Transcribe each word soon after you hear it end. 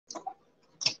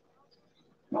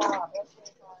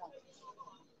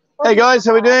Hey guys,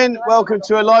 how we doing? Welcome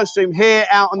to a live stream here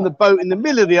out on the boat in the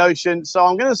middle of the ocean. So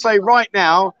I'm going to say right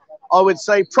now, I would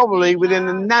say probably within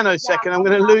a nanosecond, I'm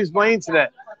going to lose my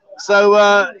internet. So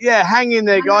yeah, hang in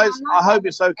there, guys. I hope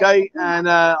it's okay, and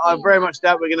I very much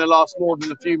doubt we're going to last more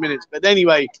than a few minutes. But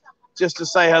anyway, just to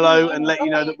say hello and let you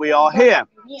know that we are here.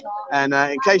 And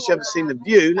in case you haven't seen the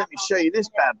view, let me show you this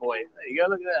bad boy. There you go.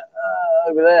 Look at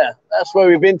that over there. That's where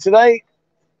we've been today.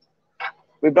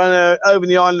 We've been over in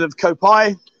the island of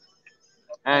Kopai.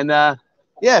 And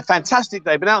yeah, fantastic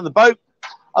day. Been out on the boat.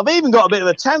 I've even got a bit of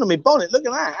a tan on my bonnet. Look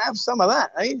at that. Have some of that,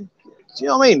 eh? Do you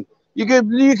know what I mean? You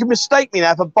can mistake me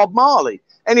now for Bob Marley.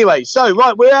 Anyway, so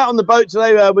right, we're out on the boat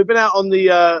today. We've been out on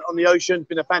the ocean. It's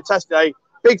been a fantastic day.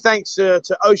 Big thanks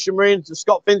to Ocean Marine, to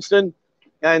Scott Finston,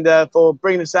 and for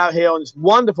bringing us out here on this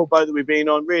wonderful boat that we've been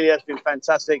on. Really has been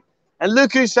fantastic. And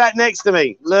look who sat next to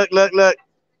me. Look, look, look.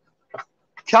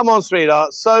 Come on,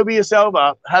 sweetheart. Sober yourself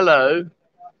up. Hello.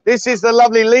 This is the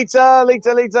lovely Lita.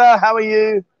 Lita, how are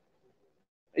you?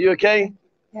 Are you okay?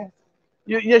 Yes.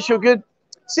 Yes, you're good.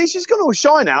 See, she's gone all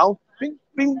shy now.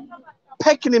 Been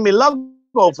pecking in my love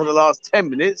ball for the last 10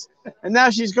 minutes, and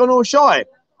now she's gone all shy.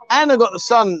 And I've got the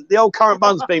sun, the old current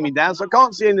bun's beaming down, so I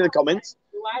can't see any of the comments.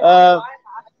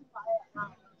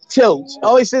 Tilt.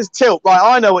 Oh, it says tilt. Right,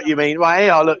 I know what you mean. Right,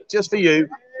 here, look, just for you.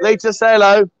 Lita, say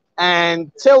hello.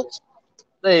 And tilt.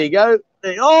 There you go.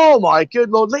 Oh, my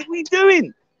good Lord. What are you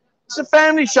doing? It's a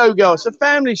family show, girl. It's a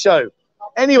family show.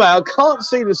 Anyway, I can't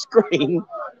see the screen.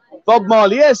 Bob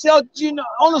Marley. Yeah, see, you know,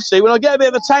 honestly, when I get a bit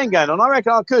of a tan going on, I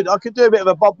reckon I could do a bit of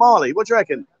a Bob Marley. What do you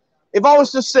reckon? If I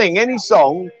was to sing any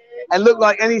song and look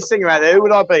like any singer out there, who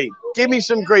would I be? Give me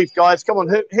some grief, guys. Come on,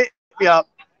 hit me up.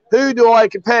 Who do I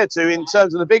compare to in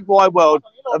terms of the big wide world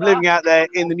of living out there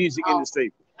in the music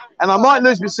industry? And I might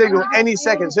lose my signal any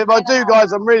second. So if I do,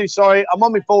 guys, I'm really sorry. I'm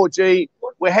on my 4G.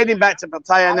 We're heading back to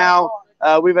Pattaya now.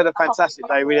 We've had a fantastic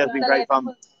day. Really has been great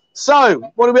fun. So,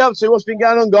 what are we up to? What's been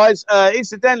going on, guys?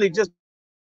 Incidentally, just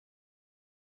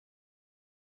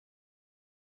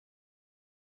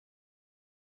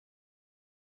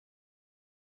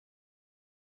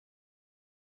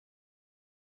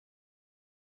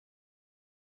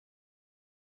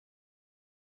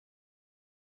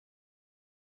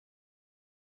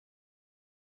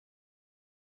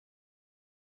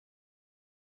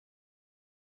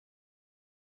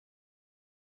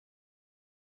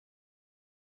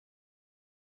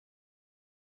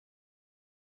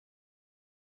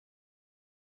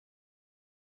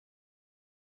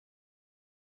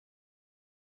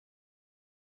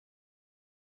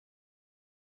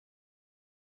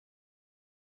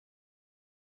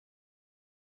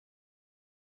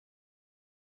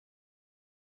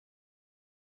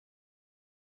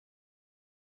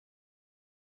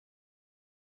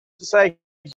to say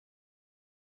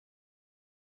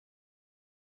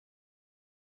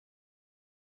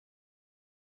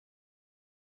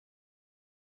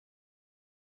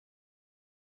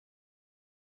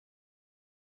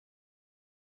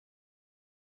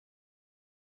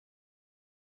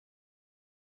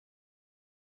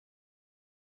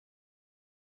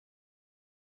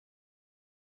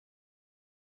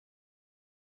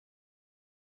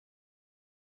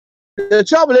the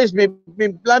trouble is, my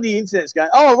bloody internet's going.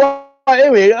 Oh, right,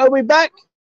 here we are. Are we back?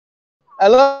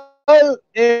 Hello?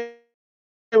 Here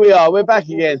we are. We're back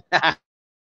again.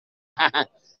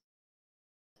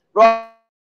 Right.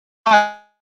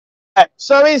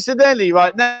 So, incidentally,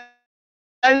 right now,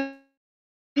 and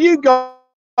you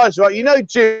guys, right, you know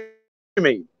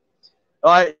Jimmy,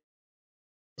 right?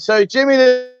 So, Jimmy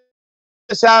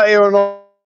that's out here on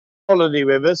holiday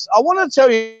with us. I want to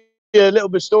tell you a little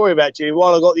bit of story about you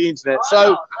while I got the internet.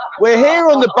 So we're here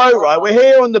on the boat, right? We're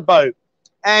here on the boat,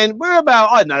 and we're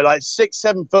about, I don't know, like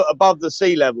 6-7 foot above the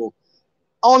sea level.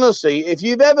 Honestly, if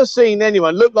you've ever seen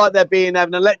anyone look like they're having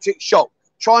an electric shock,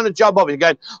 trying to jump off and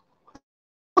going,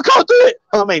 I can't do it.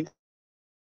 I mean,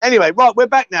 anyway, right, we're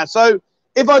back now. So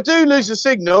if I do lose the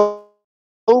signal,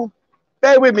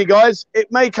 bear with me, guys. It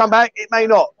may come back, it may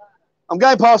not. I'm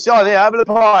going past the island here. Have a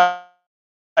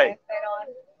look.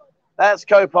 That's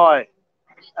Kopai,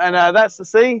 and that's the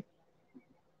sea,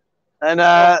 and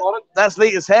that's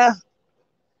Lita's hair,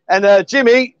 and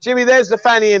Jimmy, there's the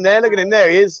fanny in there. Look at him, there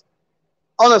he is.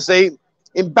 Honestly,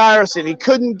 embarrassing. He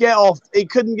couldn't get off. He'd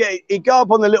go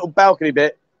up on the little balcony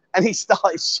bit, and he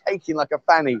started shaking like a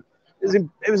fanny.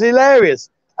 It was hilarious,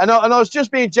 and I was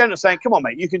just being gentle, saying, "Come on,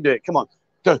 mate, you can do it. Come on,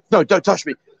 don't touch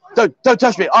me." Don't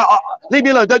touch me. Leave me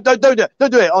alone. Don't do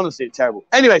it. Honestly, it's terrible.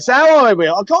 Anyway, so how are we?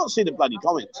 I can't see the bloody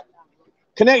comments.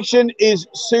 Connection is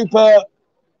super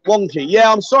wonky. Yeah,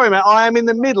 I'm sorry, mate. I am in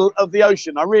the middle of the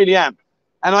ocean. I really am.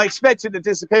 and I expect it to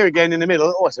disappear again in the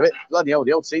middle. Oh, it's a bit bloody old.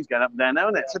 The old seat's going up and down now,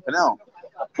 isn't it? Flipping hell.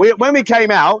 When we came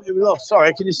out, it was, oh,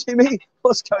 sorry, can you see me?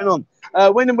 What's going on?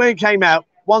 When we came out,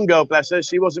 one girl, bless her,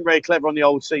 she wasn't very clever on the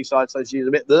old seaside, so she's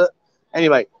a bit there.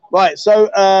 Anyway, right, so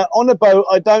on the boat,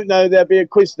 I don't know there'll be a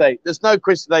quiz today. There's no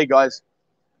quiz today, guys.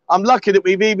 I'm lucky that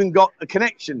we've even got a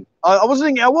connection. I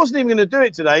wasn't even going to do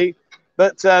it today,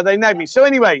 but they nagged me. So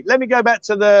anyway, let me go back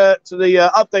to the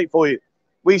update for you.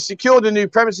 We secured the new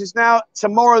premises now.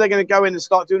 Tomorrow they're going to go in and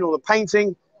start doing all the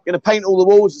painting. Going to paint all the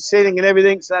walls, the ceiling and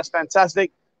everything. So that's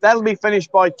fantastic. That'll be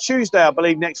finished by Tuesday, I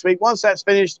believe, next week. Once that's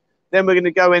finished, then we're going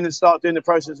to go in and start doing the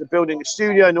process of building a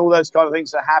studio and all those kind of things.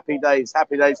 So happy days,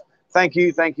 happy days. Thank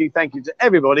you, thank you, thank you to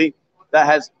everybody that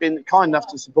has been kind enough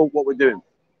to support what we're doing.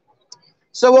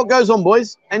 So what goes on,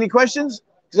 boys? Any questions?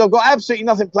 Because I've got absolutely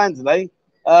nothing planned today.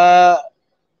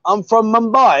 I'm from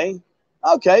Mumbai.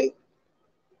 Okay.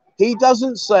 He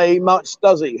doesn't say much,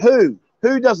 does he? Who?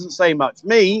 Who doesn't say much?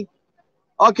 Me?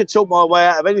 I could talk my way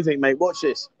out of anything, mate. Watch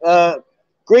this.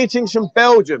 Greetings from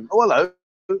Belgium. Oh, hello.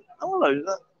 Oh,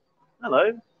 hello.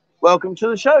 Hello. Welcome to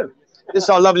the show. This is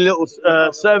our lovely little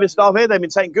service staff here. They've been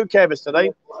taking good care of us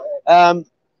today.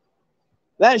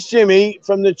 That's Jimmy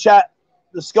from the chat,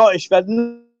 the Scottish fed.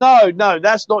 No,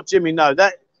 that's not Jimmy. No,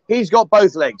 he's got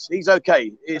both legs. He's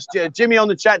okay. It's Jimmy on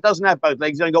the chat doesn't have both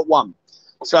legs. He's only got one.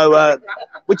 So,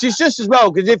 which is just as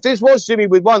well, because if this was Jimmy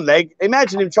with one leg,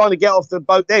 imagine him trying to get off the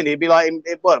boat then. It'd be like,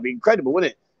 well, it'd be incredible,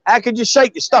 wouldn't it? How could you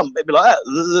shake your stump? It'd be like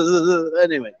that.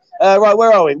 Anyway, right,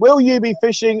 where are we? Will you be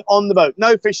fishing on the boat?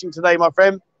 No fishing today, my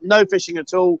friend. No fishing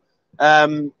at all.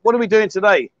 What are we doing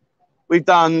today? We've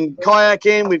done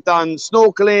kayaking. We've done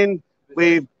snorkeling.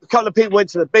 A couple of people went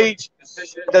to the beach.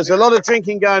 There's a lot of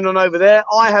drinking going on over there.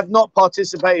 I have not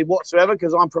participated whatsoever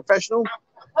because I'm professional.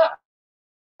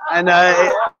 And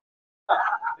why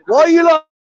are you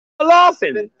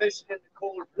laughing?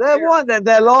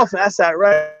 They're laughing. That's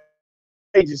outrageous,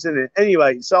 isn't it?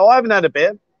 Anyway, so I haven't had a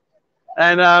beer.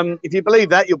 And if you believe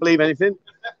that, you'll believe anything.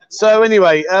 So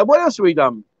anyway, what else have we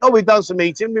done? Oh, we've done some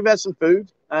eating. We've had some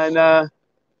food. And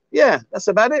yeah, that's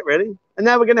about it, really. And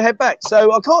now we're going to head back.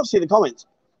 So I can't see the comments.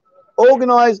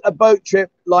 Organise a boat trip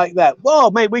like that.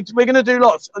 Well, mate, we're going to do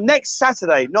lots. Next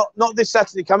Saturday, not this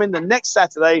Saturday coming, the next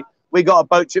Saturday, we got a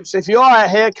boat trip. So if you are out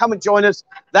here, come and join us.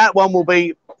 That one will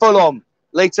be full on.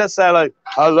 Lita, say hello.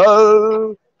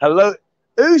 Hello. Hello.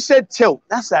 Who said tilt?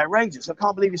 That's outrageous. I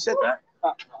can't believe you said that.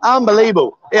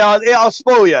 Unbelievable. Yeah, I'll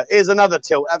spoil you. Here's another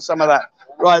tilt. Have some of that.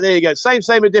 Right, there you go. Same,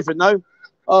 but different, no?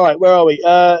 All right, where are we?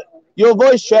 Your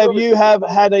voice, Trev, you have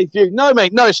had a few. No,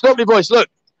 mate, no, it's not my voice. Look,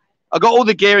 I got all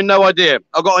the gear and no idea.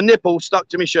 I got a nipple stuck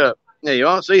to my shirt. There you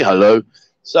are. See, hello.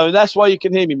 So that's why you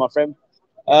can hear me, my friend.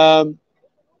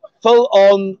 Full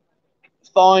on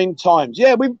fine times.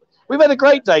 Yeah, we've had a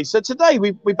great day. So today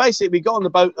we basically got on the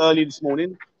boat early this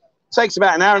morning. Takes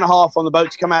about an hour and a half on the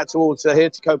boat to come out towards here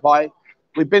to Koh Pai.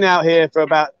 We've been out here for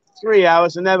about 3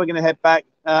 hours and now we're going to head back.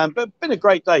 But been a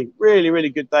great day, really, really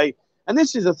good day. And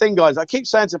this is the thing, guys. I keep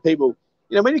saying to people,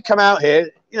 you know, when you come out here,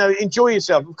 you know, enjoy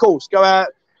yourself. Of course, go out,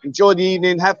 enjoy the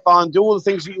evening, have fun, do all the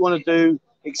things that you want to do,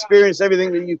 experience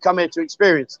everything that you come here to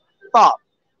experience. But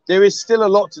there is still a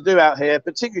lot to do out here,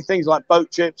 particularly things like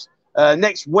boat trips.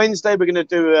 Next Wednesday, we're going to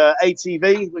do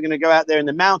ATV. We're going to go out there in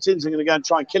the mountains. We're going to go and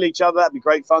try and kill each other. That'd be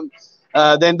great fun.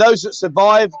 Then those that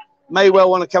survive may well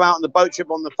want to come out on the boat trip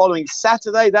on the following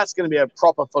Saturday. That's going to be a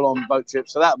proper full-on boat trip,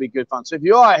 so that'll be good fun. So if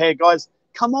you are out here, guys,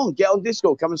 come on, get on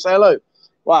Discord. Come and say hello.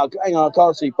 Wow, hang on, I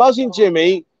can't see. Buzzing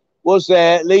Jimmy was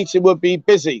there. Lita would be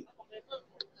busy.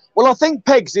 Well, I think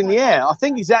Peg's in the air. I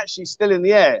think he's actually still in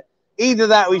the air. Either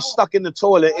that or he's stuck in the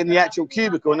toilet in the actual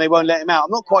cubicle and they won't let him out.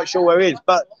 I'm not quite sure where he is,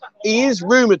 but he is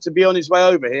rumoured to be on his way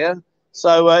over here.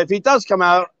 So if he does come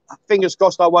out, fingers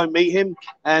crossed I won't meet him.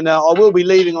 And I will be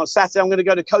leaving on Saturday. I'm going to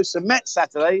go to Koh Samet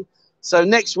Saturday. So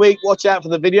next week, watch out for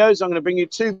the videos. I'm going to bring you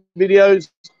 2 videos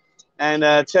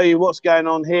and tell you what's going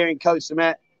on here in Koh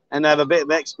Samet and have a bit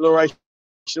of exploration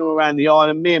all around the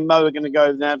island. Me and Mo are going to go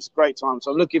over there. It's a great time.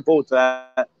 So I'm looking forward to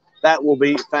that. That will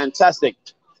be fantastic.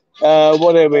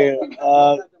 What are we?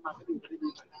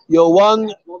 You're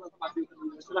one.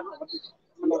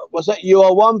 What's that? You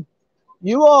are one.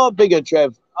 You are bigger,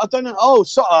 Trev. I don't know. Oh,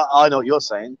 so, I know what you're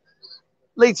saying.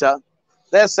 Lita,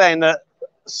 they're saying that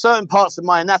certain parts of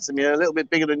my anatomy are a little bit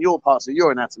bigger than your parts of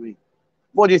your anatomy.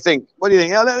 What do you think? What do you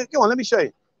think? Go on, let me show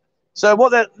you. So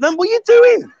what are you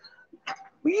doing?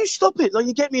 Will you stop it? Like,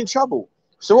 you get me in trouble.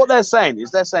 So what they're saying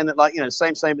is that, like, you know,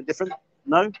 same but different.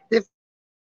 No, it's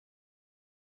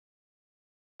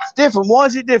different. Why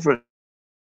is it different?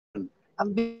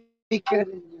 I'm bigger.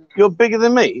 You're bigger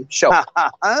than me. Sure.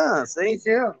 See?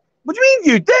 Yeah. What do you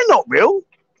mean you? They're not real.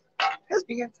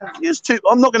 Used to.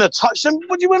 I'm not going to touch them.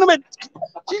 What do you want about?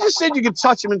 You just said you could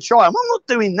touch them and try them. I'm not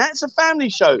doing that. It's a family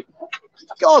show.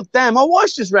 God damn, my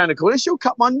wife's just round the corner. She'll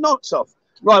cut my knots off.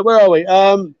 Right, where are we?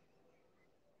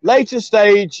 Later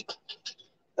stage.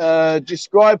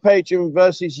 Describe Patreon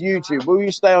versus YouTube. Will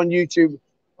you stay on YouTube?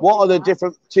 What are the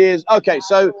different tiers? Okay,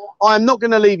 so I'm not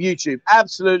going to leave YouTube.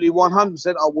 Absolutely,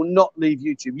 100%. I will not leave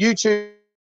YouTube. YouTube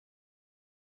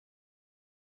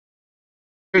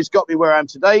has got me where I am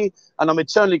today, and I'm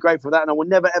eternally grateful for that. And I will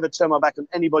never ever turn my back on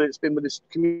anybody that's been with this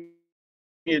community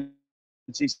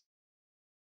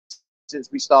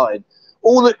since we started.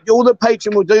 All that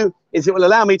Patreon will do is it will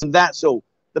allow me to. That's all.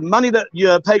 The money that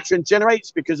your Patreon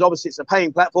generates, because obviously it's a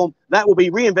paying platform, that will be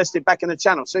reinvested back in the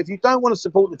channel. So if you don't want to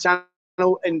support the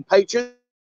channel in Patreon,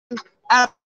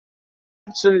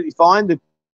 absolutely fine. The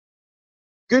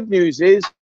good news is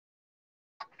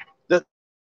that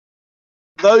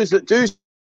those that do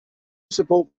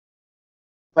support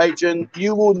Patreon,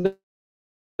 you will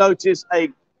notice a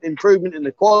improvement in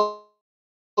the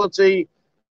quality,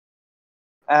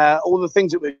 all the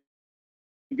things that we're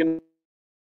going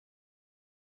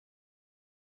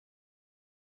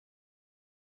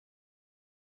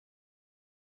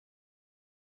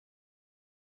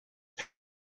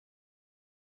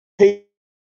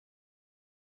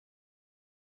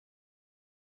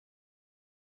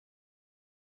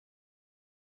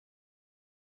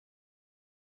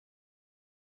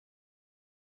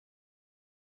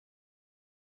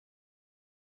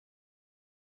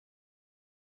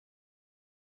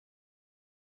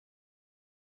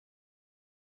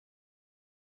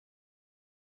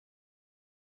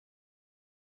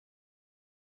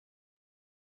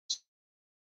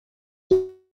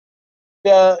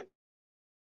to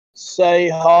say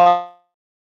hi,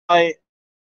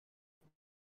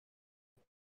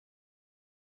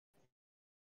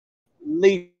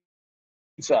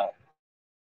 Lisa.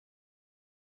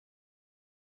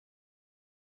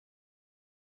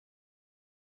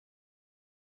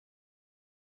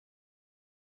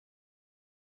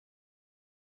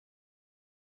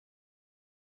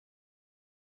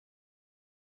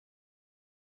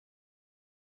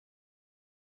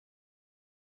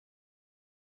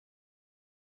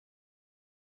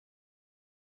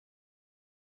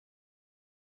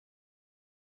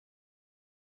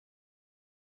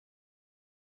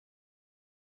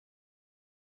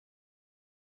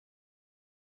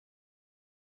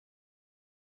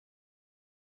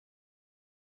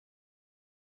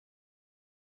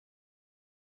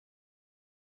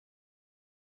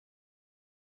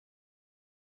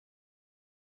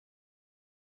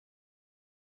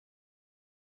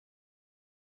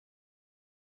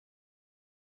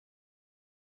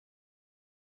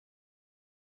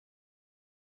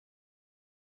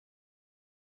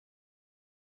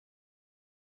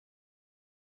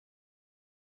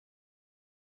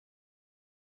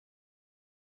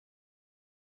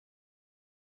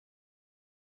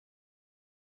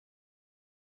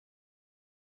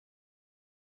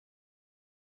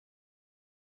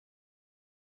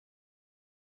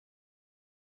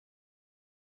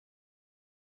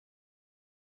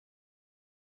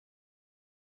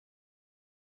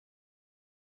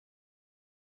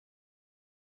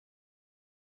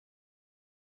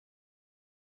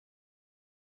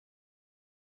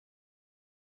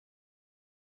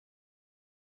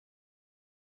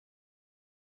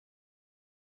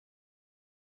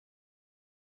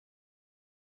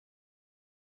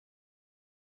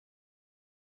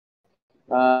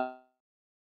 Uh,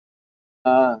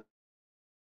 uh,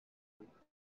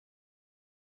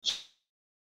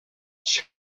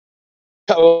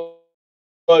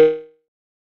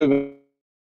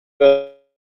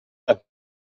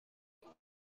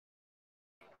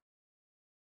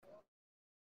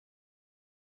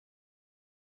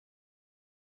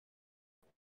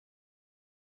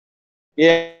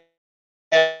 yeah.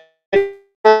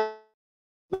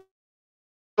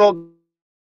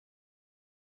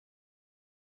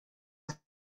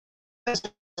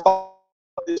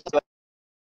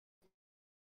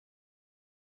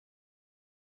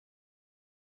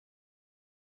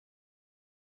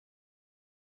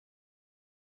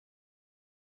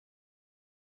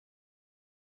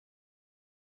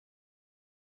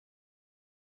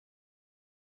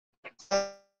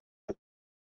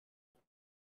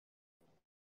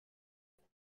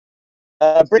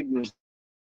 Britain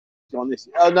on this.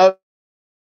 Oh no.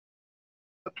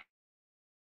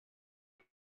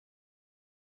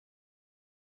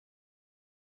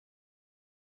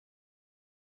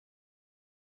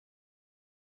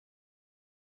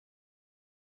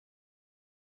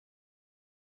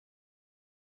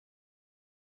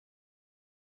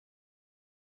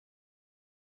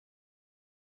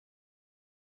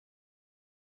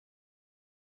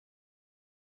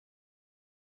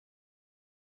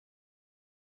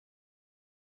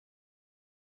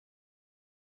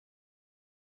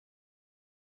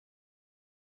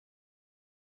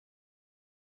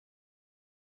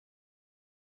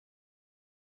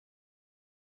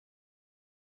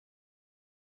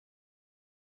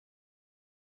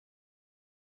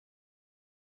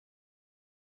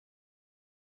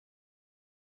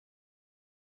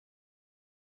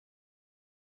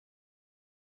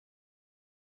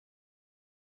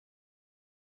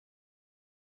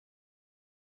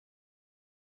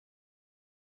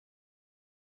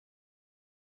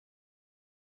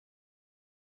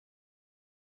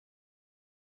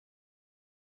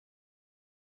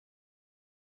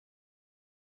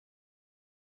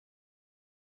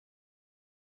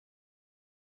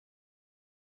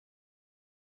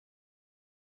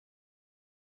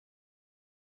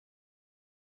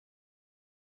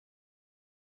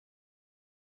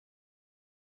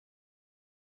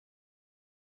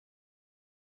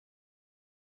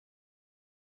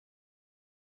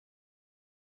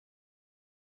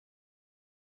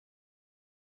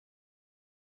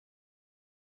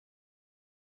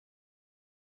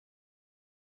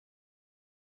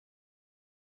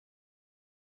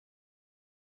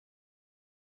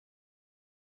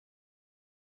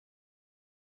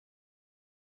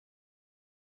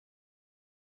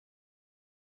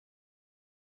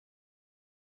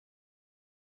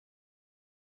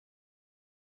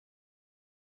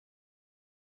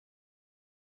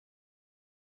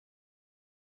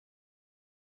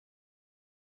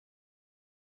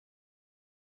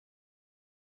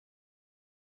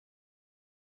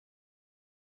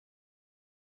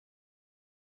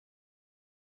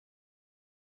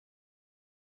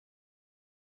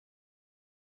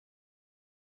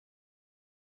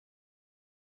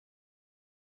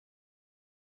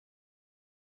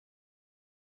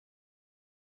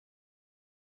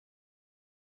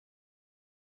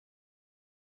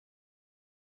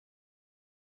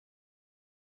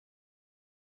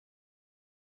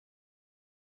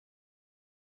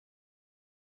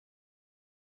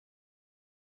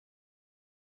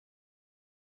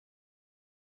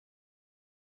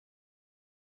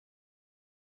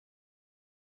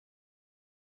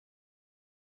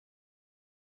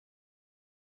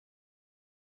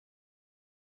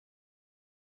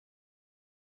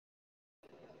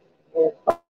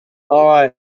 All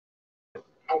right,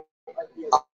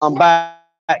 I'm back.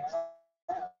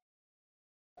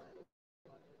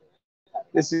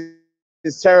 This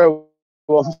is terrible.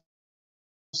 I'm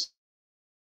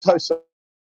so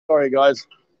sorry, guys.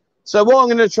 So what I'm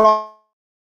going to try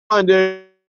and do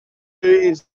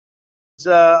is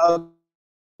I've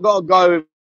got a guy with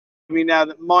me now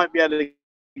that might be able to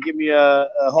give me a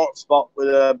hotspot with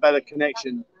a better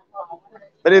connection.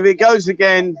 But if it goes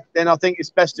again, then I think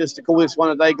it's best just to call this one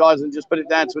a day, guys, and just put it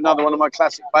down to another one of my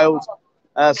classic fails.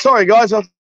 Sorry, guys. I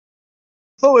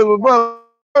thought we would work.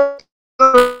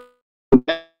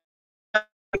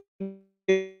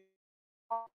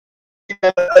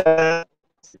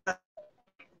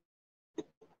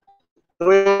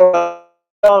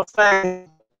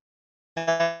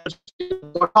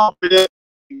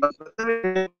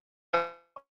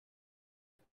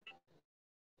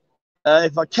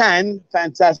 If I can,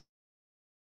 fantastic.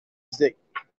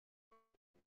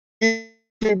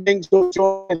 YouTube links will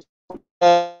join.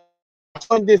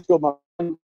 Join Discord, my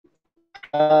friend.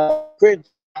 Chris,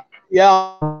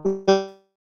 yeah,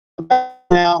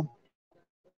 now.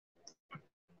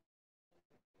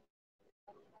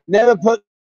 Never put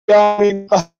in